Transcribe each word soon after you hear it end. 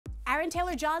Aaron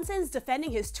Taylor Johnson's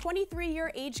defending his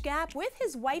 23-year age gap with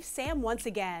his wife Sam once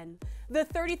again. The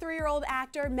 33-year-old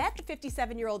actor met the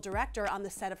 57-year-old director on the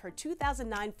set of her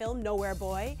 2009 film Nowhere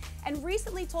Boy and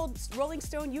recently told Rolling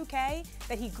Stone UK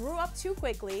that he grew up too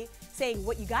quickly, saying,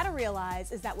 "What you gotta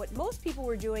realize is that what most people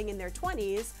were doing in their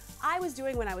 20s, I was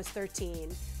doing when I was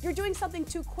 13. You're doing something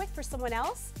too quick for someone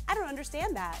else? I don't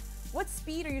understand that. What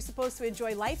speed are you supposed to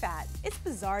enjoy life at? It's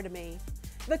bizarre to me."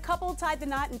 The couple tied the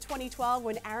knot in 2012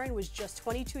 when Aaron was just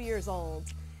 22 years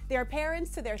old. They are parents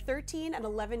to their 13 and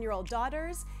 11-year-old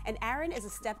daughters, and Aaron is a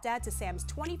stepdad to Sam's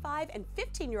 25 and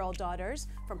 15-year-old daughters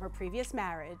from her previous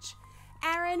marriage.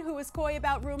 Aaron, who was coy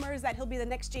about rumors that he'll be the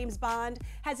next James Bond,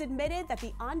 has admitted that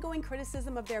the ongoing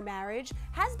criticism of their marriage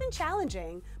has been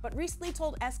challenging, but recently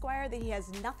told Esquire that he has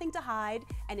nothing to hide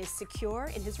and is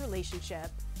secure in his relationship.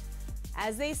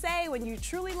 As they say, when you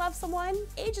truly love someone,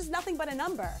 age is nothing but a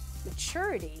number.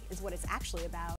 Maturity is what it's actually about.